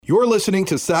You're listening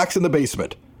to Sox in the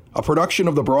Basement, a production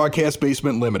of the Broadcast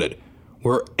Basement Limited,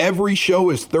 where every show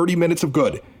is 30 minutes of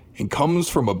good and comes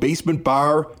from a basement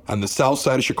bar on the south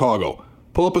side of Chicago.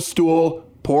 Pull up a stool,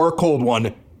 pour a cold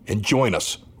one, and join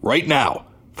us right now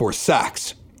for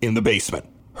Sox in the Basement.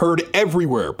 Heard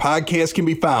everywhere podcasts can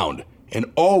be found, and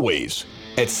always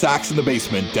at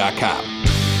soxinthebasement.com.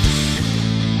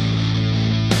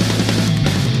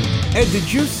 Ed,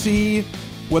 did you see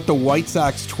what the White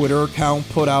Sox Twitter account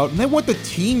put out, and then what the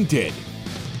team did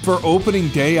for opening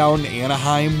day out in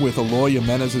Anaheim with Eloy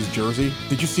Jimenez's jersey?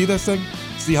 Did you see this thing?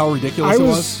 See how ridiculous it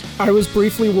was? I was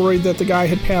briefly worried that the guy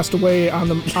had passed away on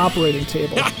the operating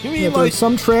table. I mean,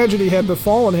 some tragedy had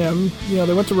befallen him. You know,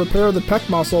 they went to repair the pec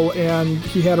muscle and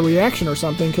he had a reaction or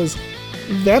something, because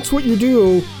that's what you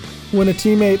do when a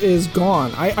teammate is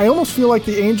gone. I almost feel like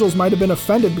the Angels might have been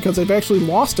offended because they've actually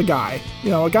lost a guy.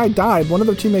 You know, a guy died. One of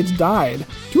their teammates died.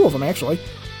 Two of them, actually,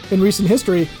 in recent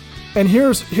history. And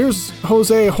here's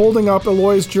Jose holding up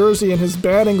Eloy's jersey and his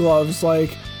batting gloves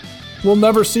like, we'll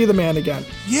never see the man again.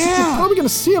 Yeah. We're probably going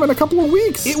to see him in a couple of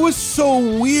weeks. It was so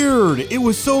weird. It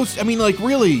was so,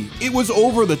 really, it was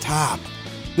over the top.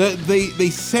 They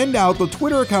send out, the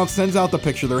Twitter account sends out the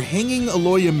picture. They're hanging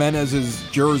Eloy Jimenez's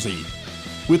jersey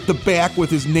with the back with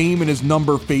his name and his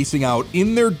number facing out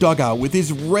in their dugout with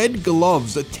his red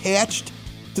gloves attached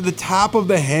to the top of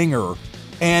the hanger.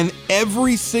 And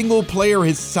every single player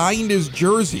has signed his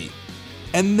jersey.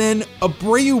 And then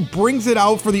Abreu brings it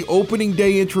out for the opening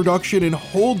day introduction and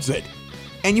holds it.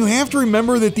 And you have to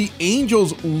remember that the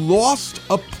Angels lost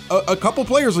a couple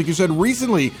players, like you said,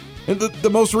 recently. And the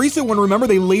most recent one, remember,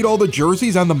 they laid all the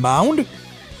jerseys on the mound?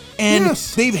 And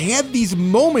yes. They've had these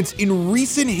moments in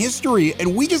recent history,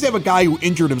 and we just have a guy who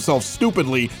injured himself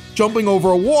stupidly jumping over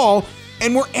a wall,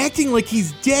 and we're acting like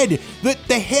he's dead. The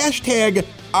hashtag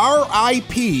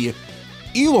RIP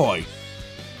Eloy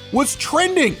was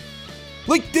trending.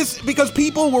 Like this, because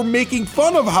people were making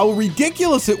fun of how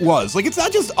ridiculous it was. Like, it's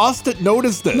not just us that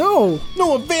noticed it. No,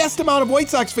 a vast amount of White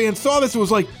Sox fans saw this and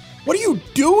was like, what are you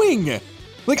doing?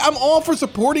 Like, I'm all for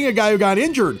supporting a guy who got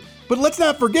injured. But let's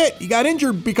not forget, he got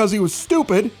injured because he was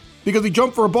stupid, because he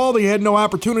jumped for a ball that he had no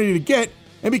opportunity to get,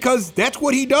 and because that's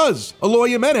what he does. Eloy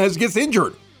Jimenez gets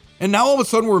injured. And now all of a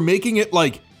sudden we're making it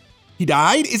like he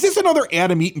died? Is this another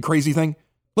Adam Eaton crazy thing?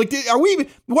 Like,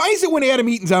 why is it when Adam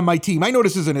Eaton's on my team? I know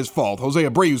this isn't his fault. Jose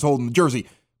Abreu's holding the jersey.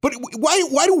 But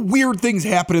why do weird things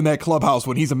happen in that clubhouse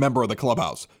when he's a member of the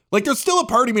clubhouse? Like, there's still a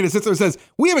part of me that sits there and says,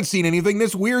 we haven't seen anything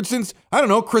this weird since, I don't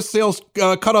know, Chris Sale's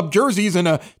cut up jerseys and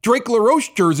a Drake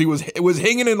LaRoche jersey was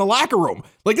hanging in the locker room.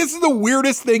 Like, this is the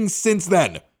weirdest thing since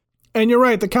then. And you're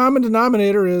right. The common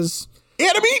denominator is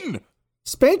Adam Eaton.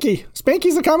 Spanky.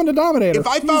 Spanky's the common denominator. If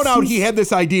I found out he had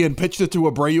this idea and pitched it to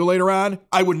Abreu later on,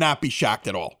 I would not be shocked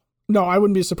at all. No, I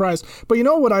wouldn't be surprised. But you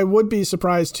know what I would be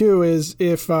surprised, too, is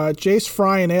if Jace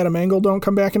Fry and Adam Engel don't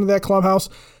come back into that clubhouse,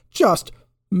 just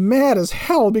mad as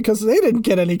hell because they didn't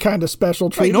get any kind of special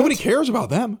treatment. Right, nobody cares about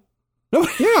them.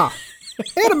 Yeah.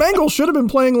 Adam Engel should have been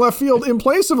playing left field in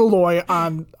place of Eloy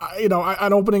on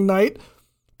opening night,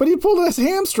 but he pulled his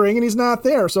hamstring and he's not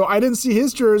there. So I didn't see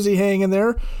his jersey hanging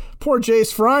there. Poor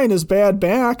Jace Fry and his bad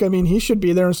back. I mean, he should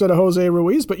be there instead of Jose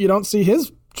Ruiz, but you don't see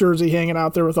his jersey hanging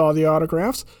out there with all the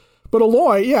autographs. But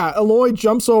Eloy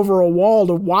jumps over a wall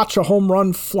to watch a home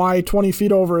run fly 20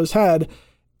 feet over his head,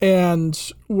 and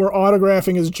we're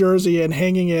autographing his jersey and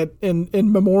hanging it in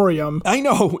memoriam. I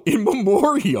know, in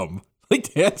memoriam.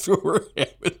 Like, that's where we're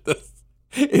at with this.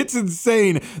 It's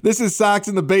insane. This is Sox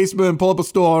in the Basement. Pull up a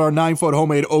stool on our 9-foot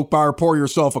homemade oak bar. Pour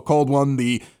yourself a cold one.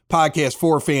 The podcast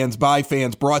for fans, by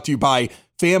fans, brought to you by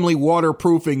Family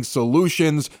Waterproofing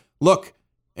Solutions. Look,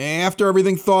 after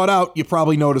everything thawed out, you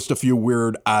probably noticed a few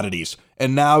weird oddities.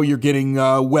 And now you're getting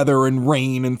weather and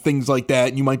rain and things like that.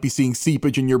 And you might be seeing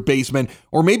seepage in your basement.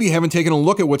 Or maybe you haven't taken a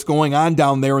look at what's going on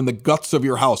down there in the guts of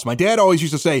your house. My dad always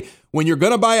used to say, when you're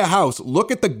going to buy a house,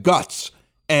 look at the guts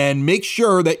and make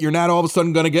sure that you're not all of a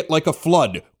sudden going to get like a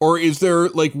flood. Or is there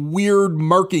like weird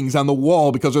markings on the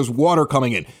wall because there's water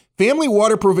coming in? Family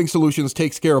Waterproofing Solutions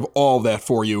takes care of all of that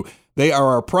for you. They are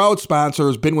our proud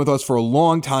sponsors, been with us for a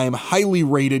long time, highly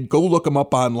rated. Go look them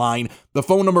up online. The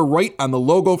phone number right on the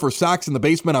logo for Sox in the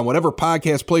Basement on whatever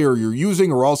podcast player you're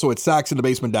using, or also at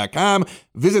soxinthebasement.com.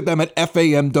 Visit them at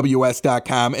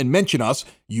famws.com and mention us.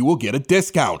 You will get a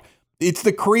discount. It's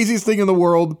the craziest thing in the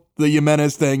world, the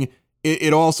Jimenez thing.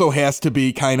 It also has to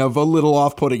be kind of a little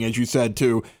off-putting, as you said,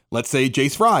 to, let's say,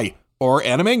 Jace Fry or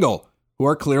Adam Engel, who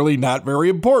are clearly not very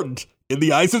important in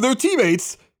the eyes of their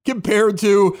teammates, compared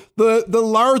to the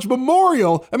large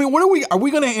memorial. I mean, are we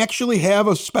going to actually have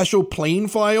a special plane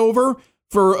fly over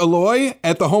for Eloy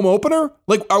at the home opener?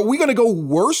 Like, are we going to go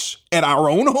worse at our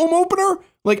own home opener?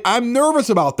 Like, I'm nervous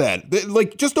about that.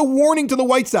 Like, just a warning to the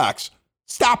White Sox.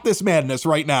 Stop this madness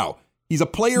right now. He's a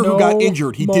player who got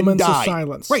injured. He didn't die. Of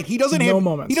silence. Right. He doesn't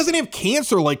have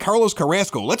cancer like Carlos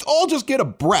Carrasco. Let's all just get a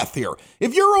breath here.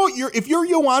 If you're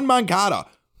Yoan Moncada,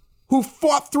 who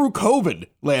fought through COVID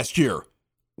last year,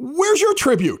 where's your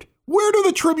tribute? Where do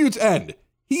the tributes end?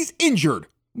 He's injured.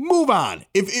 Move on.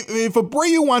 If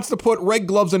Abreu wants to put red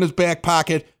gloves in his back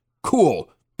pocket, cool.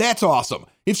 That's awesome.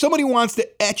 If somebody wants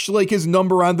to etch like his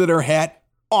number onto their hat,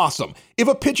 awesome. If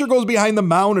a pitcher goes behind the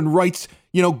mound and writes,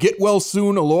 get well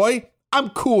soon, Eloy, I'm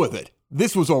cool with it.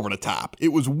 This was over the top. It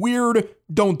was weird.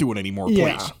 Don't do it anymore,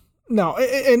 please. No,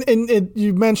 and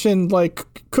you mentioned like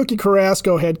Cookie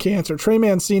Carrasco had cancer. Trey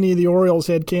Mancini, the Orioles,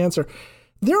 had cancer.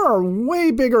 There are way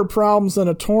bigger problems than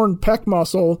a torn pec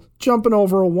muscle jumping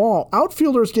over a wall.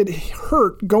 Outfielders get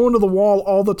hurt going to the wall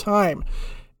all the time,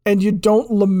 and you don't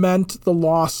lament the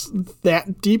loss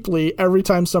that deeply every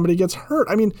time somebody gets hurt.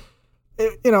 I mean,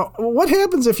 what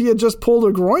happens if he had just pulled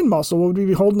a groin muscle? Would we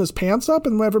be holding his pants up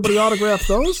and everybody autograph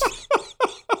those?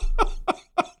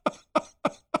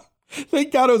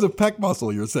 Thank God it was a pec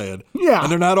muscle, you're saying. Yeah.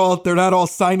 And they're not all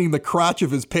signing the crotch of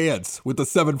his pants with the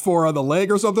 7-4 on the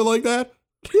leg or something like that?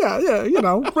 Yeah,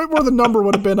 right where the number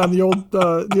would have been on the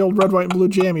old red, white, and blue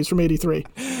jammies from '83.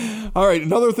 All right,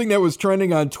 another thing that was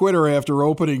trending on Twitter after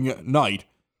opening night,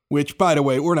 which, by the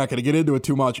way, we're not going to get into it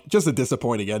too much, just a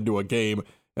disappointing end to a game.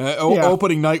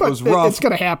 Opening night was rough. It's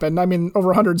going to happen. I mean, over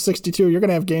 162, you're going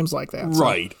to have games like that. So.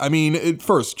 Right. I mean,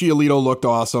 first, Giolito looked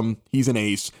awesome. He's an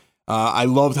ace. I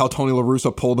loved how Tony La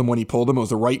Russa pulled him when he pulled him. It was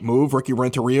the right move. Ricky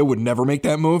Renteria would never make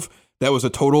that move. That was a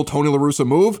total Tony La Russa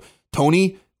move.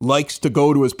 Tony likes to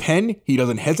go to his pen. He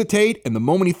doesn't hesitate. And the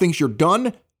moment he thinks you're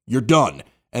done, you're done.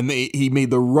 And he made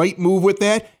the right move with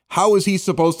that. How is he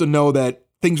supposed to know that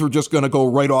things were just going to go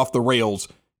right off the rails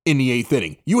in the 8th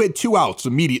inning? You had 2 outs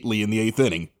immediately in the 8th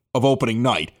inning of opening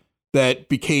night that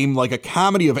became like a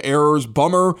comedy of errors.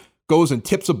 Bummer goes and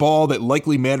tips a ball that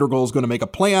likely Madrigal is going to make a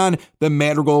play on. Then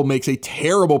Madrigal makes a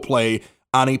terrible play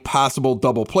on a possible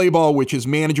double play ball, which his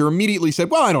manager immediately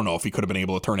said, well, I don't know if he could have been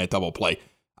able to turn that double play.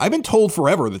 I've been told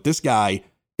forever that this guy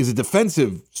is a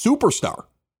defensive superstar.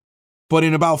 But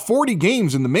in about 40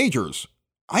 games in the majors,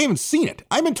 I haven't seen it.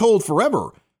 I've been told forever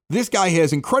this guy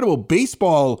has incredible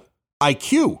baseball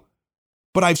IQ.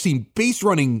 But I've seen base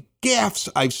running gaffes.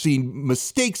 I've seen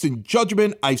mistakes in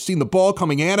judgment. I've seen the ball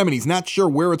coming at him and he's not sure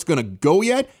where it's going to go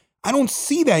yet. I don't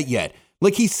see that yet.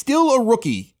 Like, he's still a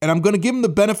rookie and I'm going to give him the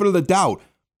benefit of the doubt.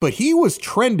 But he was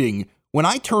trending when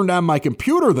I turned on my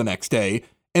computer the next day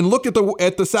and looked at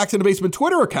the Sox in the Basement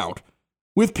Twitter account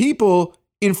with people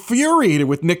infuriated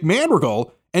with Nick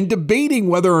Madrigal and debating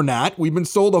whether or not we've been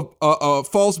sold a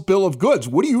false bill of goods.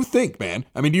 What do you think, man?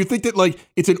 I mean, do you think that like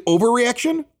it's an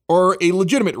overreaction or a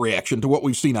legitimate reaction to what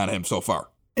we've seen on him so far?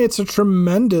 It's a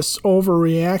tremendous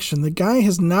overreaction. The guy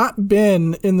has not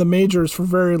been in the majors for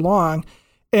very long.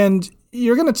 And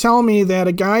you're going to tell me that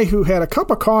a guy who had a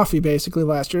cup of coffee basically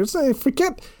last year,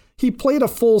 forget he played a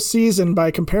full season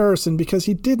by comparison because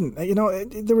he didn't.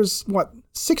 There was,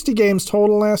 60 games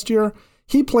total last year.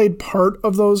 He played part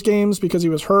of those games because he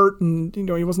was hurt and,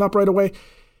 he wasn't up right away.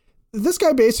 This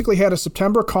guy basically had a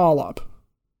September call-up,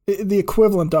 the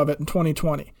equivalent of it in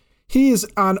 2020. He's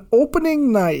on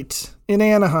opening night in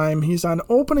Anaheim. He's on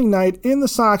opening night in the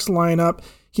Sox lineup.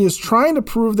 He is trying to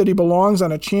prove that he belongs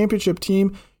on a championship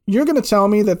team. You're going to tell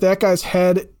me that guy's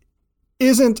head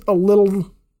isn't a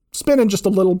little spinning just a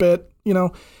little bit,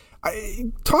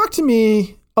 Talk to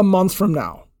me a month from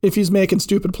now if he's making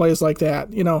stupid plays like that,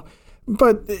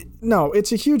 But no,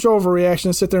 it's a huge overreaction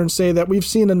to sit there and say that we've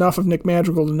seen enough of Nick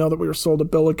Madrigal to know that we were sold a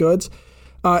bill of goods.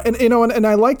 And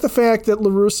I like the fact that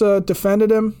La Russa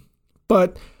defended him,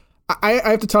 but I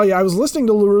have to tell you, I was listening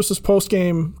to La Russa's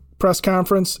post-game press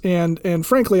conference, and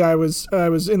frankly, I was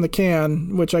in the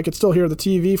can, which I could still hear the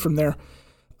TV from there.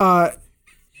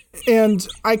 And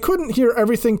I couldn't hear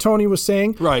everything Tony was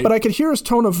saying, right, but I could hear his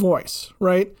tone of voice,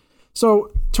 right?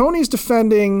 So Tony's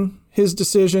defending his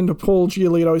decision to pull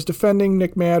Giolito. He's defending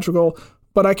Nick Madrigal,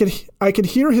 but I could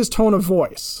hear his tone of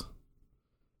voice.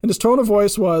 And his tone of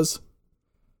voice was,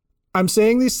 I'm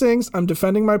saying these things, I'm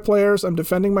defending my players, I'm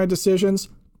defending my decisions.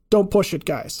 Don't push it,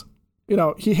 guys.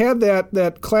 He had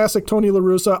that classic Tony La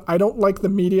Russa, I don't like the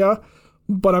media,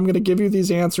 but I'm going to give you these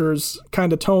answers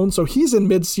kind of tone. So he's in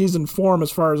mid-season form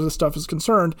as far as this stuff is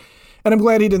concerned. And I'm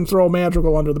glad he didn't throw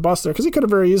Madrigal under the bus there, because he could have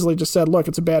very easily just said, look,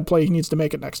 it's a bad play. He needs to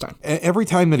make it next time. Every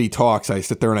time that he talks, I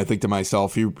sit there and I think to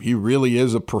myself, he really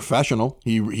is a professional.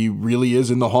 He really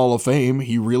is in the Hall of Fame.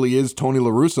 He really is Tony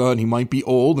La Russa, and he might be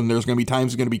old, and there's going to be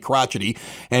times he's going to be crotchety,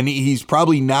 and he's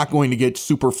probably not going to get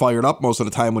super fired up most of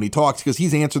the time when he talks, because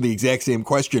he's answered the exact same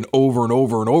question over and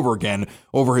over and over again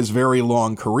over his very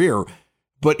long career.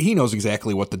 But he knows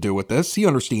exactly what to do with this. He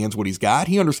understands what he's got.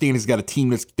 He understands he's got a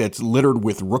team that's littered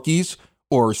with rookies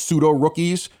or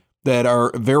pseudo-rookies that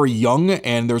are very young,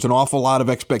 and there's an awful lot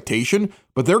of expectation,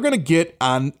 but they're going to get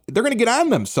on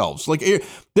themselves. Like,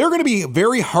 they're going to be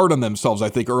very hard on themselves, I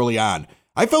think, early on.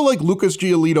 I felt like Lucas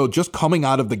Giolito just coming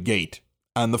out of the gate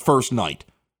on the first night,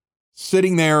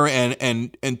 sitting there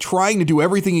and trying to do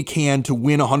everything he can to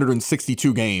win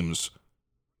 162 games.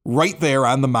 Right there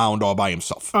on the mound all by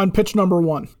himself. On pitch number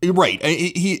 1. Right.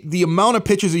 The amount of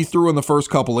pitches he threw in the first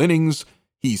couple innings,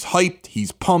 he's hyped,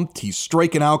 he's pumped, he's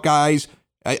striking out guys.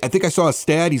 I think I saw a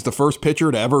stat, he's the first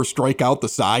pitcher to ever strike out the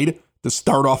side to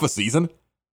start off a season.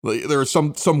 There's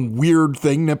some weird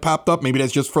thing that popped up. Maybe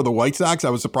that's just for the White Sox.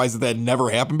 I was surprised that never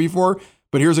happened before.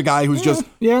 But here's a guy who's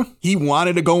he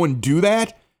wanted to go and do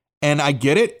that. And I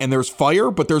get it, and there's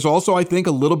fire, but there's also, I think,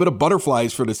 a little bit of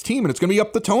butterflies for this team. And it's going to be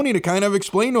up to Tony to kind of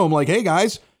explain to him, like, hey,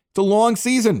 guys, it's a long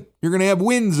season. You're going to have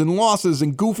wins and losses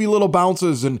and goofy little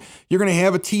bounces, and you're going to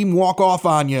have a team walk off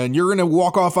on you, and you're going to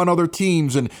walk off on other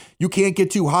teams, and you can't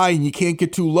get too high and you can't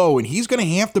get too low. And he's going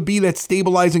to have to be that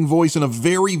stabilizing voice in a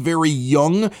very, very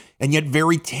young and yet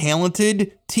very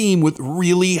talented team with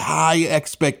really high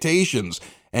expectations.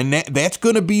 And that's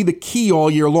going to be the key all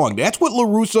year long. That's what La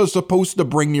Russa is supposed to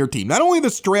bring to your team. Not only the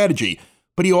strategy,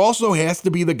 but he also has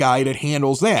to be the guy that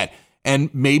handles that.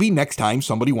 And maybe next time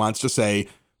somebody wants to say,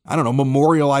 I don't know,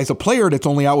 memorialize a player that's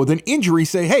only out with an injury,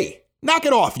 say, hey, knock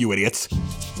it off, you idiots.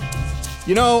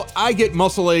 You know, I get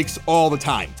muscle aches all the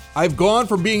time. I've gone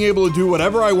from being able to do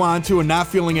whatever I want to and not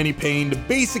feeling any pain to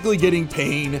basically getting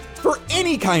pain for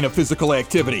any kind of physical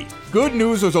activity. Good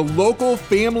news, there's a local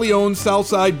family-owned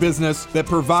Southside business that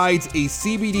provides a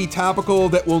CBD topical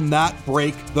that will not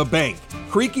break the bank.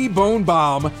 Creaky Bone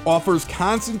Balm offers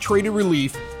concentrated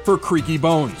relief for creaky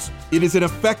bones. It is an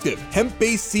effective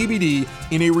hemp-based CBD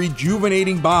in a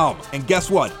rejuvenating balm. And guess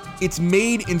what? It's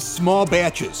made in small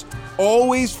batches,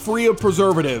 always free of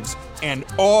preservatives, and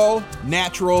all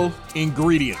natural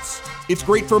ingredients. It's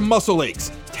great for muscle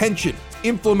aches, tension,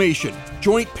 inflammation,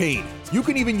 joint pain. You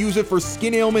can even use it for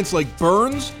skin ailments like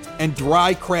burns and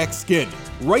dry, cracked skin.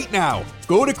 Right now,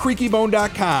 go to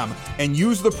creakybone.com and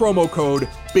use the promo code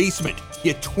BASEMENT.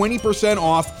 Get 20%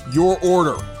 off your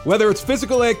order. Whether it's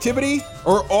physical activity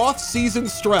or off-season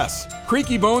stress,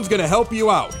 Creaky Bone's gonna help you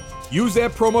out. Use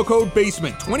that promo code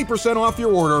BASEMENT, 20% off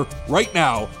your order right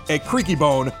now at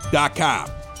creakybone.com.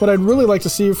 What I'd really like to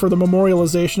see for the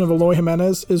memorialization of Eloy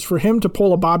Jimenez is for him to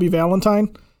pull a Bobby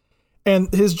Valentine,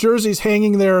 and his jersey's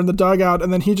hanging there in the dugout,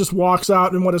 and then he just walks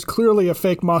out in what is clearly a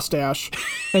fake mustache,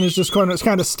 and is just kind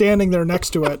of standing there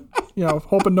next to it, you know,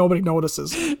 hoping nobody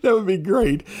notices. That would be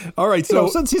great. All right, so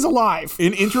since he's alive.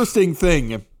 An interesting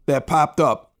thing that popped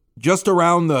up just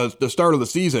around the start of the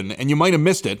season, and you might have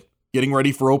missed it, getting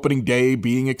ready for opening day,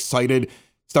 being excited,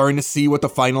 starting to see what the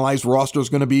finalized roster is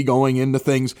going to be going into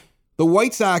things. The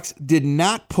White Sox did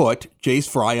not put Jace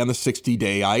Fry on the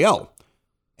 60-day IL.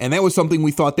 And that was something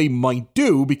we thought they might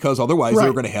do because otherwise they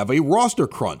were going to have a roster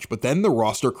crunch. But then the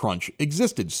roster crunch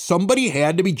existed. Somebody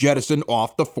had to be jettisoned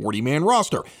off the 40-man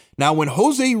roster. Now, when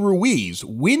Jose Ruiz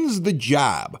wins the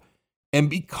job and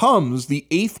becomes the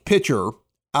 8th pitcher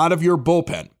out of your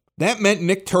bullpen, that meant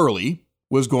Nick Turley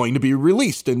was going to be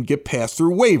released and get passed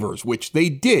through waivers, which they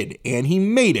did, and he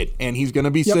made it. And he's going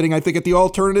to be sitting, I think, at the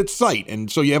alternate site. And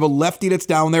so you have a lefty that's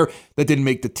down there that didn't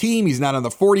make the team. He's not on the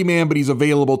 40-man, but he's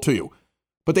available to you.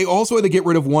 But they also had to get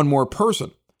rid of one more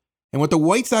person. And what the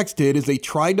White Sox did is they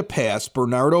tried to pass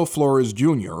Bernardo Flores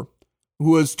Jr.,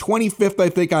 who was 25th, I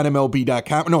think, on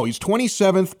MLB.com. No, he's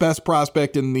 27th best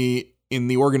prospect in the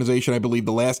organization, I believe,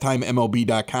 the last time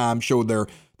MLB.com showed their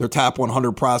top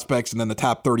 100 prospects and then the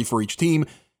top 30 for each team.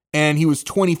 And he was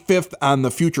 25th on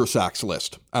the Future Sox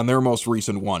list, on their most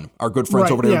recent one. Our good friends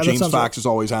over there, James Fox, is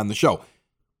always on the show.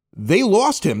 They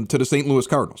lost him to the St. Louis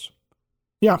Cardinals.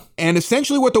 Yeah. And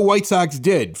essentially what the White Sox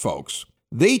did, folks,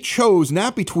 they chose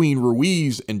not between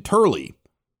Ruiz and Turley.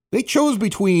 They chose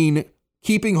between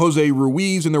keeping Jose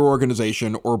Ruiz in their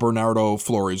organization or Bernardo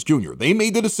Flores Jr. They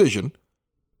made the decision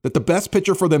that the best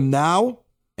pitcher for them now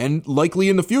and likely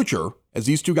in the future, as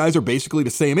these two guys are basically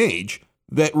the same age,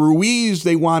 that Ruiz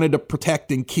they wanted to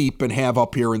protect and keep and have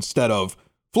up here instead of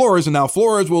Flores. And now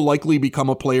Flores will likely become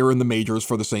a player in the majors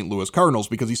for the St. Louis Cardinals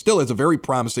because he still has a very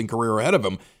promising career ahead of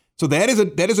him. So that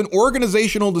is an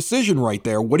organizational decision right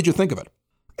there. What did you think of it?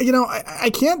 You know, I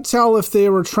can't tell if they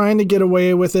were trying to get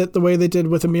away with it the way they did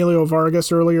with Emilio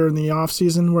Vargas earlier in the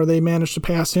offseason, where they managed to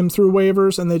pass him through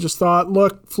waivers and they just thought,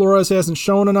 look, Flores hasn't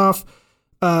shown enough.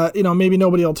 Maybe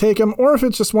nobody will take him. Or if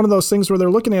it's just one of those things where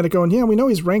they're looking at it going, yeah, we know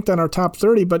he's ranked on our top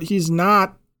 30, but he's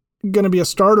not going to be a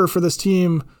starter for this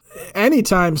team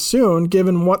anytime soon,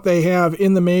 given what they have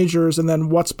in the majors and then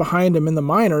what's behind him in the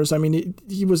minors. I mean,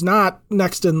 he was not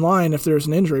next in line if there's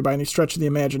an injury by any stretch of the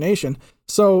imagination.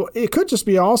 So it could just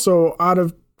be also out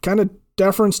of kind of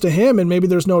deference to him, and maybe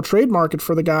there's no trade market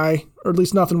for the guy, or at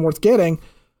least nothing worth getting.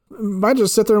 Might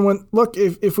just sit there and went, look,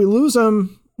 if we lose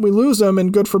him, we lose him,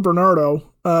 and good for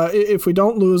Bernardo. If we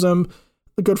don't lose him,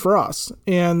 good for us.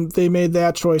 And they made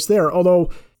that choice there. Although,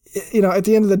 at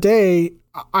the end of the day,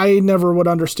 I never would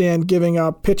understand giving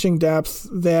up pitching depth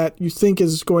that you think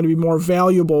is going to be more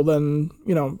valuable than,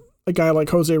 a guy like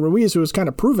Jose Ruiz, who has kind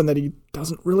of proven that he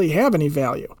doesn't really have any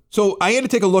value. So I had to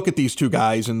take a look at these two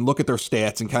guys and look at their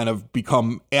stats and kind of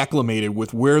become acclimated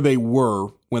with where they were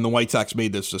when the White Sox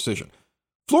made this decision.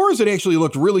 Flores had actually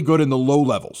looked really good in the low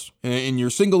levels, in your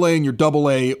single A and your double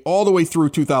A, all the way through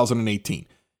 2018.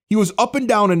 He was up and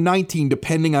down in 19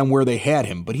 depending on where they had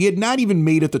him, but he had not even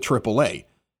made it to triple A.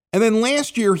 And then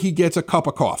last year, he gets a cup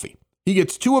of coffee. He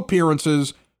gets 2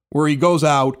 appearances where he goes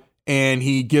out and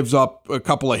he gives up a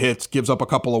couple of hits, gives up a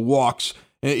couple of walks.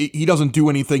 He doesn't do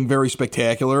anything very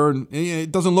spectacular, and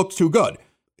it doesn't look too good.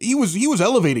 He was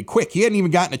elevated quick. He hadn't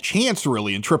even gotten a chance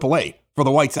really in AAA for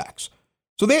the White Sox.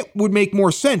 So that would make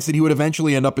more sense that he would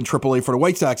eventually end up in AAA for the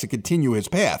White Sox and continue his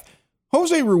path.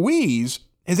 Jose Ruiz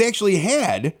has actually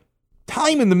had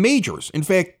time in the majors. In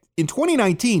fact, in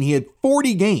 2019, he had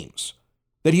 40 games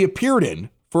that he appeared in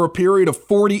for a period of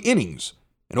 40 innings.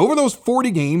 And over those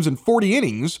 40 games and 40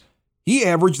 innings, he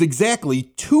averaged exactly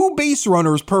 2 base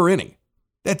runners per inning.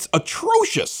 That's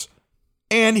atrocious.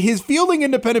 And his fielding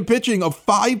independent pitching of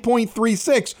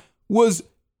 5.36 was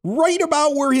right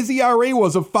about where his ERA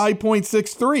was of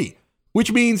 5.63,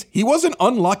 which means he wasn't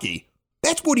unlucky.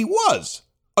 That's what he was.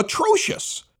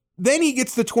 Atrocious. Then he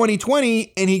gets to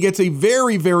 2020 and he gets a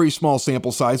very, very small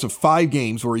sample size of 5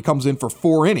 games where he comes in for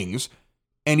 4 innings.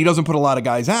 And he doesn't put a lot of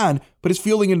guys on, but his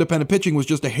fielding independent pitching was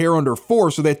just a hair under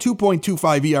 4, so that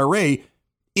 2.25 ERA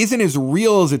isn't as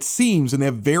real as it seems in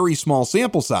that very small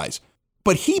sample size.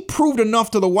 But he proved enough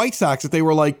to the White Sox that they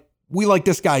were like, we like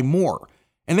this guy more.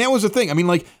 And that was the thing. I mean,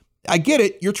 I get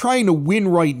it. You're trying to win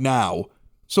right now,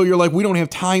 so you're like, we don't have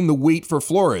time to wait for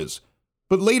Flores.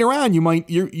 But later on, you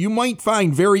might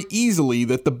find very easily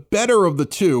that the better of the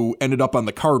two ended up on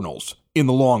the Cardinals in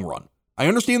the long run. I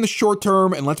understand the short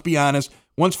term, and let's be honest,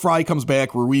 once Fry comes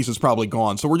back, Ruiz is probably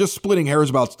gone. So we're just splitting hairs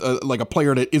about like a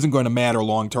player that isn't going to matter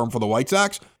long term for the White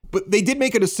Sox. But they did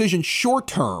make a decision short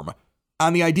term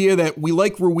on the idea that we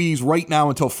like Ruiz right now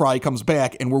until Fry comes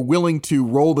back, and we're willing to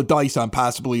roll the dice on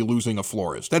possibly losing a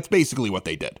Flores. That's basically what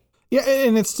they did. Yeah,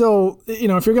 and it's still,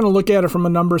 if you're going to look at it from a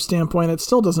number standpoint, it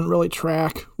still doesn't really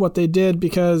track what they did,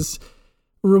 because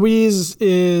Ruiz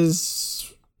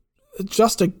is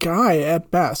just a guy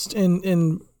at best.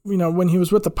 And when he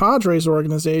was with the Padres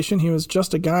organization, he was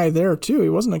just a guy there too. He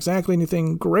wasn't exactly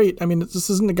anything great. I mean, this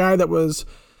isn't a guy that was,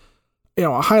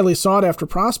 a highly sought after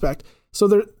prospect.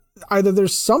 So either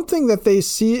there's something that they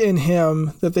see in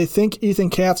him that they think Ethan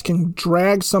Katz can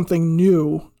drag something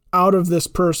new out of this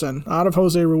person, out of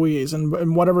Jose Ruiz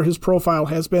and whatever his profile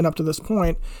has been up to this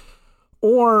point,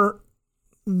 or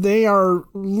they are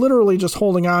literally just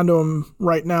holding on to him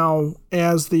right now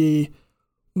as we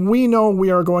know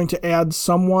we are going to add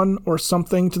someone or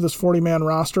something to this 40-man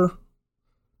roster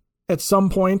at some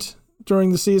point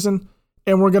during the season,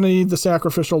 and we're going to need the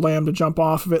sacrificial lamb to jump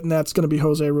off of it, and that's going to be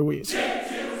Jose Ruiz.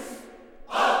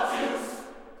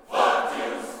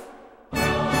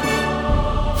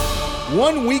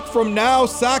 1 week from now,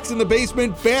 Sox in the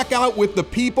Basement back out with the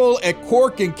people at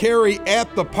Cork and Kerry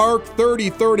at the Park,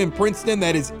 33rd in Princeton.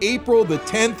 That is April the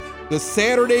 10th, the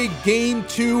Saturday Game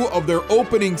 2 of their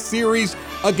opening series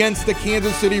against the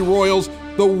Kansas City Royals.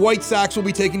 The White Sox will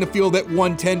be taking the field at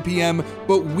 1:10 p.m.,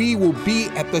 but we will be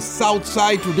at the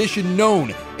Southside tradition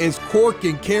known as Cork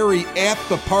and Kerry at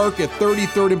the Park at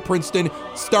 33rd in Princeton,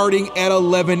 starting at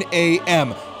 11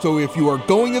 a.m. So if you are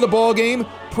going to the ball game,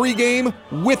 pregame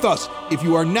with us. If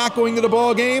you are not going to the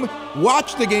ball game,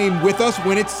 watch the game with us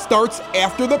when it starts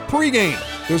after the pregame.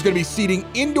 There's going to be seating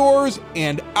indoors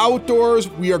and outdoors.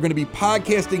 We are going to be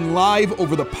podcasting live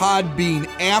over the Podbean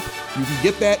app. You can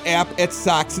get that app at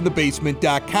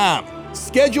soxinthebasement.com.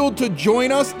 Scheduled to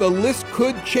join us, the list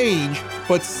could change,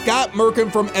 but Scott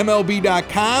Merkin from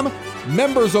MLB.com,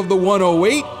 members of the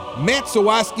 108, Matt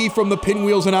Sawaski from the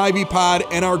Pinwheels and Ivy Pod,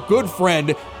 and our good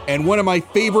friend and one of my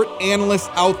favorite analysts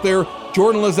out there,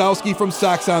 Jordan Lazowski from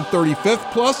Sox on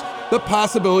 35th, plus the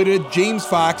possibility that James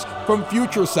Fox from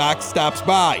Future Sox stops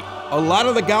by. A lot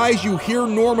of the guys you hear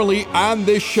normally on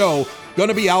this show going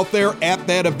to be out there at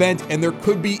that event, and there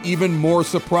could be even more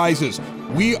surprises.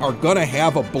 We are going to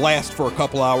have a blast for a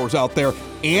couple hours out there,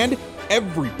 and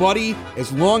everybody,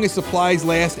 as long as supplies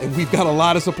last, and we've got a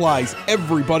lot of supplies,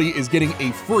 everybody is getting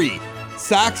a free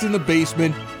Sox in the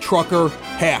Basement trucker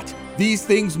hat. These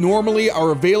things normally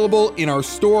are available in our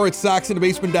store at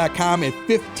soxinthebasement.com at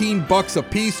 $15 a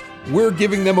piece. We're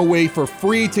giving them away for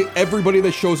free to everybody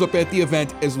that shows up at the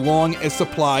event as long as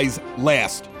supplies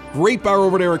last. Great bar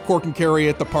over there at Cork and Carry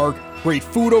at the park. Great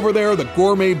food over there, the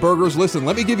gourmet burgers. Listen,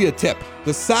 let me give you a tip.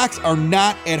 The Sox are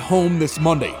not at home this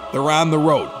Monday. They're on the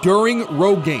road. During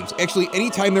road games, actually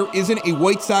anytime there isn't a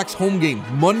White Sox home game,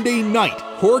 Monday night,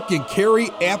 Cork and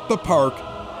Carry at the park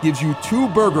gives you 2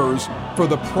 burgers for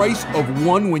the price of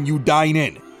 1 when you dine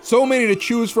in. So many to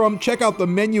choose from. Check out the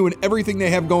menu and everything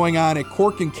they have going on at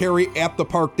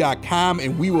corkandcarryatthepark.com,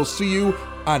 and we will see you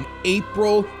on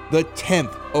April the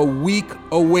 10th, a week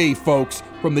away, folks,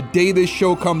 from the day this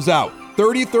show comes out.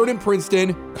 33rd and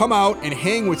Princeton. Come out and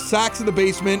hang with Sox in the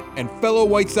Basement and fellow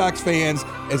White Sox fans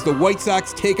as the White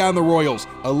Sox take on the Royals.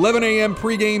 11 a.m.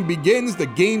 pregame begins. The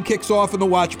game kicks off in the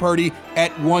watch party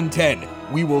at 1:10.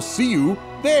 We will see you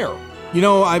there. You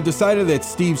know, I've decided that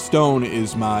Steve Stone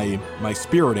is my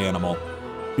spirit animal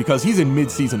because he's in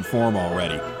mid-season form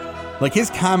already. Like his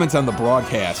comments on the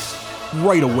broadcast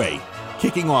right away,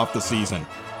 kicking off the season,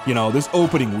 you know, this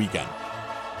opening weekend.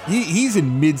 He's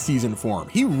in mid-season form.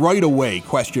 He right away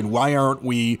questioned, why aren't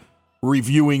we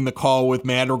reviewing the call with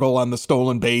Madrigal on the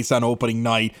stolen base on opening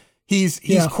night? He's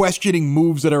questioning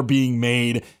moves that are being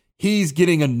made. He's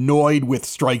getting annoyed with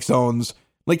strike zones.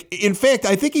 Like, in fact,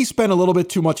 I think he spent a little bit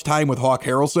too much time with Hawk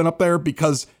Harrelson up there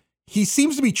because he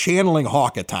seems to be channeling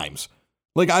Hawk at times.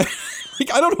 I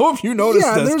don't know if you noticed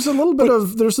this. Yeah, there's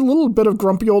a little bit of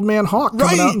grumpy old man Hawk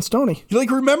coming out in Stoney.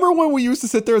 Like, remember when we used to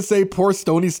sit there and say, poor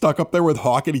Stoney's stuck up there with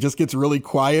Hawk and he just gets really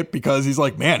quiet because he's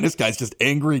like, man, this guy's just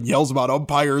angry and yells about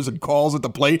umpires and calls at the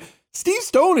plate. Steve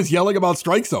Stone is yelling about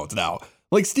strike zones now.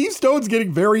 Like, Steve Stone's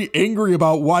getting very angry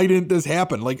about why didn't this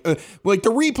happen? Like the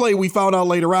replay we found out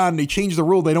later on, they changed the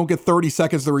rule. They don't get 30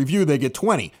 seconds to review. They get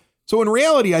 20. So in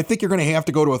reality, I think you're going to have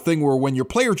to go to a thing where when your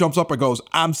player jumps up and goes,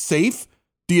 I'm safe,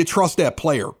 do you trust that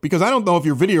player? Because I don't know if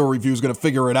your video review is going to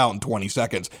figure it out in 20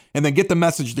 seconds and then get the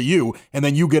message to you and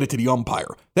then you get it to the umpire.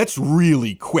 That's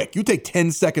really quick. You take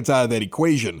 10 seconds out of that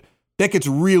equation. That gets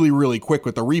really, really quick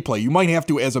with the replay. You might have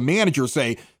to, as a manager,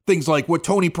 say things like what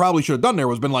Tony probably should have done there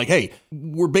was been like, hey,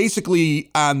 we're basically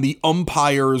on the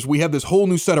umpires. We have this whole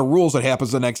new set of rules that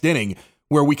happens the next inning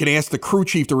where we can ask the crew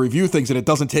chief to review things and it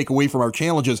doesn't take away from our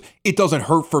challenges. It doesn't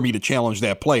hurt for me to challenge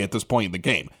that play at this point in the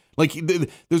game. Like,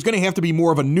 there's going to have to be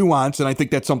more of a nuance, and I think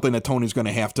that's something that Tony's going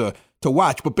to have to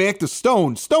watch. But back to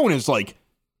Stone. Stone is like,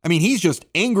 I mean, he's just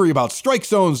angry about strike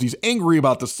zones. He's angry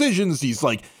about decisions. He's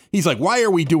like, why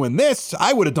are we doing this?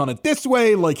 I would have done it this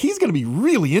way. Like, he's going to be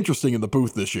really interesting in the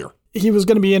booth this year. He was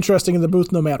going to be interesting in the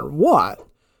booth no matter what.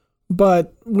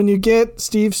 But when you get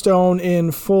Steve Stone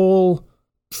in full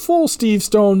Steve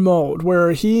Stone mode,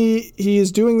 where he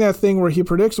is doing that thing where he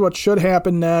predicts what should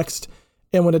happen next,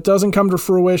 and when it doesn't come to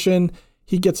fruition,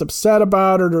 he gets upset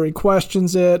about it or he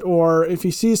questions it, or if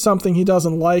he sees something he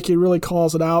doesn't like, he really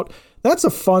calls it out. That's a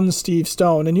fun Steve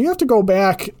Stone. And you have to go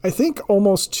back, I think,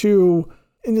 almost to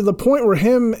the point where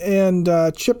him and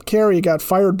Chip Carey got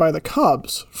fired by the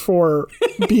Cubs for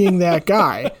being that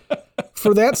guy.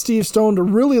 For that Steve Stone to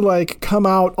really come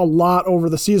out a lot over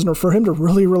the season, or for him to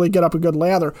really, really get up a good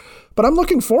lather. But I'm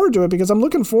looking forward to it because I'm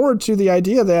looking forward to the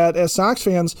idea that as Sox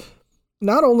fans,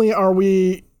 not only are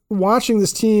we watching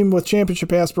this team with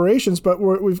championship aspirations, but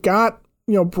we've got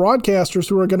broadcasters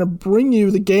who are going to bring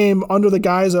you the game under the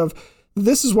guise of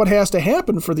this is what has to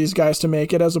happen for these guys to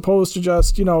make it, as opposed to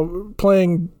just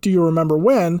playing Do You Remember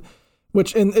When,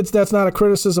 that's not a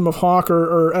criticism of Hawk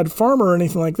or Ed Farmer or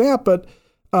anything like that, but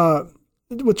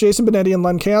with Jason Benetti and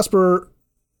Len Casper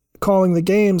calling the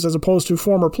games as opposed to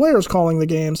former players calling the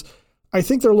games, I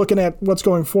think they're looking at what's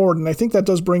going forward, and I think that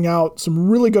does bring out some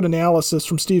really good analysis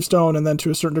from Steve Stone and then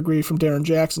to a certain degree from Darren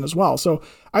Jackson as well. So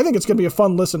I think it's going to be a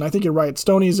fun listen. I think you're right.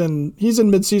 Stoney's in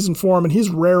midseason form, and he's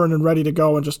raring and ready to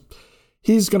go, and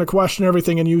he's going to question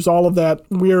everything and use all of that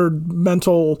weird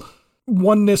mental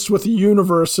oneness with the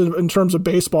universe in terms of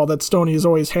baseball that Stoney has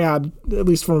always had, at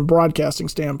least from a broadcasting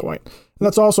standpoint. And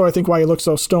that's also, I think, why he looks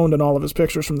so stoned in all of his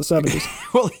pictures from the 70s.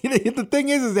 Well, the thing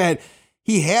is that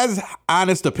he has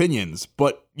honest opinions,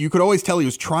 but you could always tell he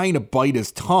was trying to bite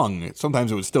his tongue.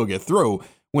 Sometimes it would still get through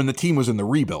when the team was in the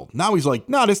rebuild. Now he's like,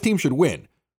 no, this team should win.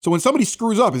 So when somebody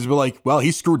screws up, he's like, well,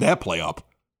 he screwed that play up.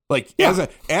 Like,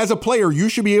 as a player, you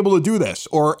should be able to do this.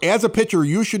 Or as a pitcher,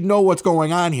 you should know what's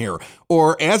going on here.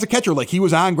 Or as a catcher, like he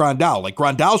was on Grandal. Like,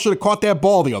 Grandal should have caught that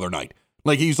ball the other night.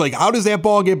 Like, he's like, how does that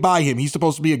ball get by him? He's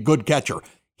supposed to be a good catcher.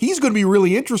 He's going to be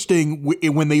really interesting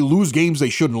when they lose games they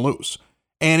shouldn't lose.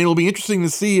 And it'll be interesting to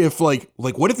see if, like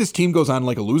what if this team goes on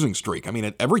like a losing streak? I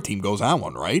mean, every team goes on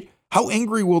one, right? How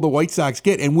angry will the White Sox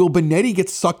get? And will Benetti get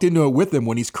sucked into it with them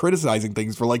when he's criticizing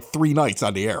things for like 3 nights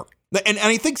on the air? And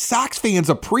I think Sox fans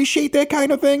appreciate that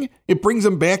kind of thing. It brings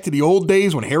them back to the old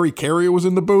days when Harry Carrier was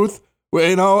in the booth,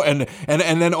 you know, and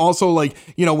then also, like,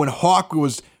 you know, when Hawk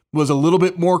was a little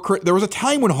bit more, there was a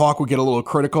time when Hawk would get a little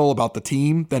critical about the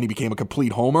team, then he became a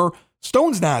complete homer.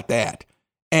 Stone's not that.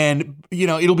 And, you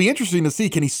know, it'll be interesting to see,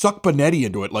 can he suck Benetti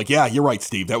into it? Like, yeah, you're right,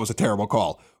 Steve, that was a terrible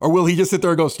call. Or will he just sit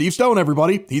there and go, Steve Stone,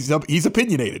 everybody, he's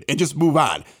opinionated, and just move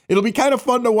on? It'll be kind of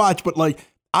fun to watch, but, like,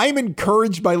 I'm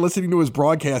encouraged by listening to his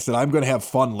broadcast that I'm going to have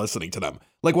fun listening to them.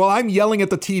 Like, while I'm yelling at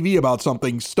the TV about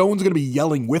something, Stone's going to be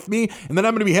yelling with me, and then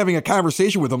I'm going to be having a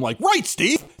conversation with him like, right,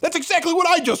 Steve, that's exactly what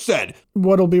I just said.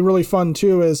 What'll be really fun,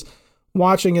 too, is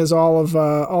watching as all of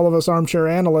us armchair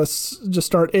analysts just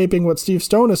start aping what Steve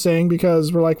Stone is saying,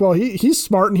 because we're like, well, he's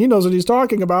smart and he knows what he's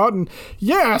talking about. And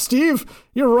yeah, Steve,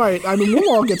 you're right. I mean,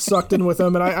 we'll all get sucked in with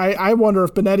him. And I wonder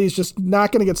if Benetti's just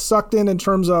not going to get sucked in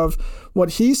terms of what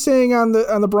he's saying on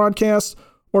the broadcast,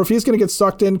 or if he's going to get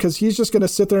sucked in because he's just going to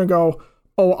sit there and go,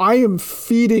 oh, I am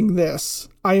feeding this.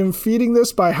 I am feeding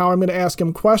this by how I'm going to ask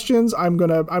him questions. I'm going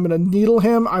to needle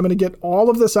him. I'm going to get all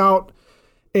of this out.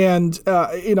 And,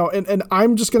 and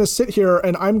I'm just going to sit here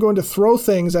and I'm going to throw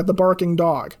things at the barking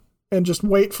dog and just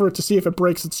wait for it to see if it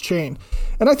breaks its chain.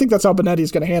 And I think that's how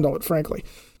Benetti's going to handle it, frankly.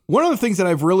 One of the things that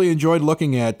I've really enjoyed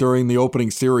looking at during the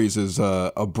opening series is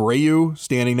Abreu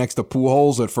standing next to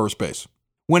Pujols at first base.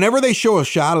 Whenever they show a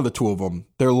shot of the two of them,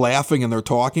 they're laughing and they're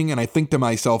talking. And I think to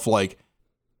myself, like,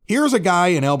 here's a guy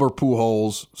in Albert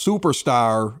Pujols,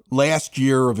 superstar, last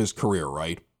year of his career,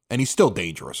 right? And he's still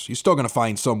dangerous. He's still going to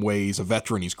find some ways. A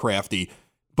veteran, he's crafty.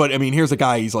 But, I mean, here's a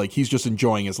guy, he's just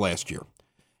enjoying his last year.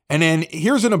 And then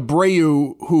here's an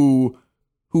Abreu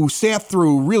who sat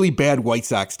through really bad White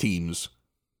Sox teams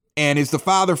and is the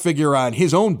father figure on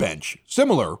his own bench.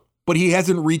 Similar, but he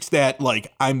hasn't reached that,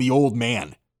 like, I'm the old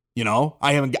man. You know?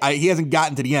 He hasn't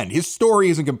gotten to the end. His story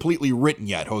isn't completely written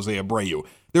yet, Jose Abreu.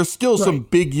 There's still some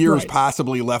big years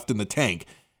possibly left in the tank.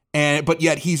 But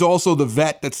yet he's also the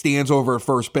vet that stands over at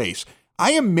first base.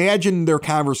 I imagine their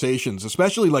conversations,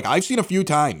 especially, like, I've seen a few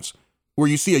times where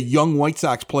you see a young White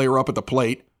Sox player up at the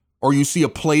plate, or you see a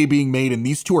play being made and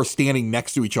these two are standing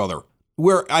next to each other,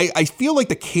 where I feel like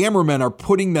the cameramen are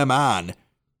putting them on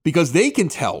because they can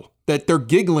tell that they're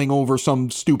giggling over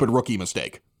some stupid rookie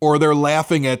mistake, or they're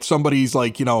laughing at somebody's,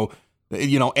 like,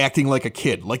 acting like a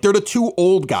kid. Like, they're the two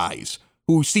old guys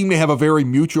who seem to have a very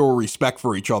mutual respect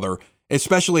for each other,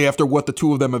 especially after what the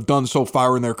two of them have done so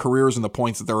far in their careers and the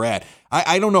points that they're at.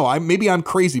 I don't know. Maybe I'm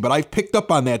crazy, but I've picked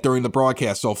up on that during the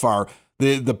broadcast so far,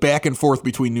 the back and forth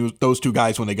between those two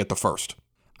guys when they get to first.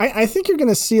 I think you're going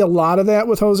to see a lot of that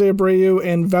with Jose Abreu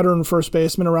and veteran first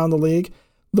basemen around the league.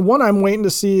 The one I'm waiting to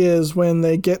see is when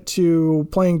they get to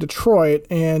playing Detroit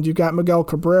and you've got Miguel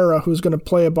Cabrera, who's going to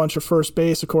play a bunch of first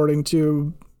base according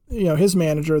to his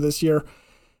manager this year.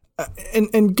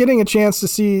 And getting a chance to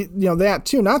see that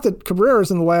too. Not that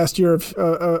Cabrera's in the last year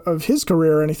of his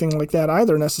career or anything like that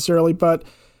either necessarily, but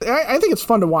I think it's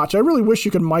fun to watch. I really wish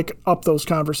you could mic up those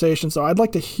conversations, though. I'd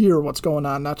like to hear what's going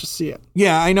on, not just see it.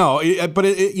 Yeah, I know, but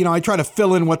I try to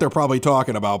fill in what they're probably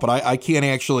talking about, but I can't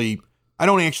actually. I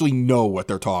don't actually know what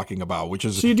they're talking about, which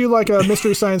is... So you do like a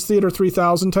Mystery Science Theater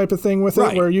 3000 type of thing with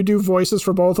it, where you do voices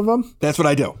for both of them? That's what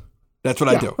I do.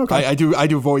 I do. Okay. I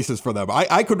do voices for them.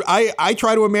 I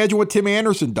try to imagine what Tim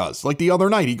Anderson does. Like the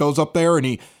other night, he goes up there and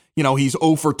he's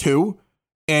 0 for 2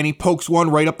 and he pokes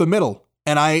one right up the middle.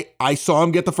 And I saw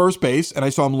him get the first base and I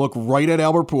saw him look right at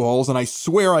Albert Pujols and I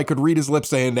swear I could read his lips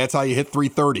saying, that's how you hit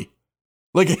 330.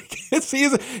 Like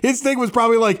his thing was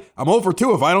probably like, I'm 0 for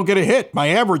 2 if I don't get a hit. My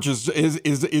average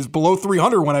is below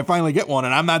 300 when I finally get one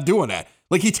and I'm not doing that.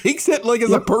 Like, he takes it like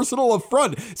as a personal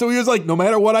affront. So he was like, no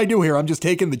matter what I do here, I'm just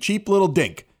taking the cheap little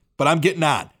dink, but I'm getting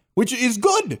on, which is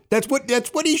good. That's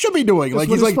what he should be doing. That's like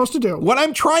what he's supposed to do. What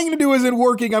I'm trying to do isn't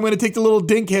working. I'm going to take the little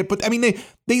dink hit. But I mean,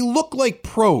 they look like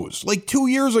pros. Like 2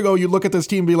 years ago, you look at this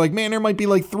team and be like, man, there might be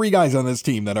like 3 guys on this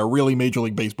team that are really Major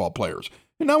League Baseball players.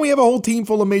 And now we have a whole team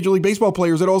full of Major League Baseball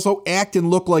players that also act and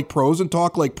look like pros and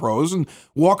talk like pros and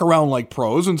walk around like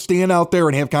pros and stand out there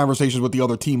and have conversations with the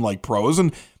other team like pros.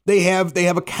 And they have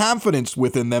a confidence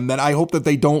within them that I hope that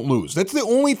they don't lose. That's the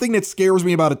only thing that scares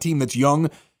me about a team that's young.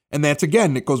 And that's,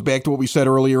 again, it goes back to what we said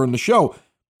earlier in the show.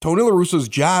 Tony La Russa's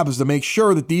job is to make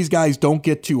sure that these guys don't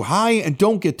get too high and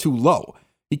don't get too low.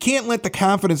 He can't let the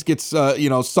confidence get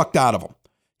sucked out of them.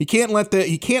 He can't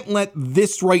let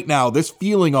this right now, this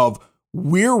feeling of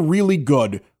we're really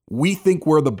good, we think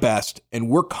we're the best, and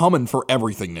we're coming for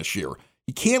everything this year.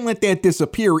 You can't let that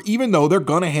disappear, even though they're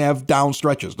going to have down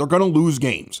stretches. They're going to lose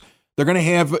games. They're going to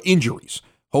have injuries.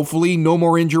 Hopefully no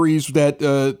more injuries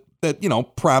that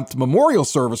prompt memorial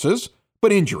services,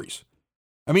 but injuries.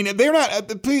 I mean, they're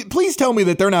not, please tell me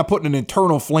that they're not putting an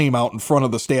internal flame out in front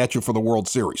of the statue for the World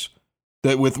Series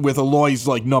that with Eloy's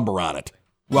number on it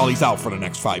while he's out for the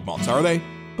next 5 months, are they?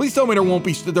 Please tell me there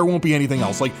won't be anything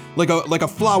else like a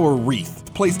flower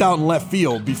wreath placed out in left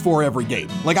field before every game.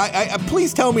 I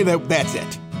please tell me that that's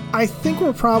it. I think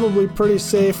we're probably pretty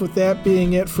safe with that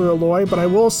being it for Eloy, but I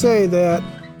will say that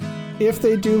if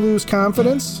they do lose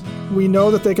confidence, we know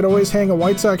that they could always hang a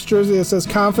White Sox jersey that says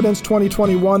Confidence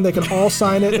 2021. They can all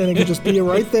sign it, and it can just be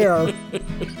right there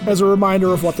as a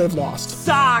reminder of what they've lost.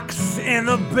 Sox in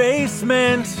the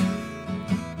basement.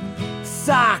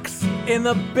 Sox in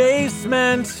the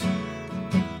basement.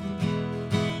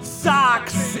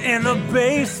 Sox in the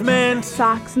basement.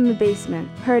 Sox in the Basement.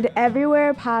 Heard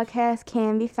everywhere podcasts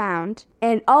can be found,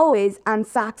 and always on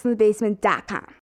soxinthebasement.com.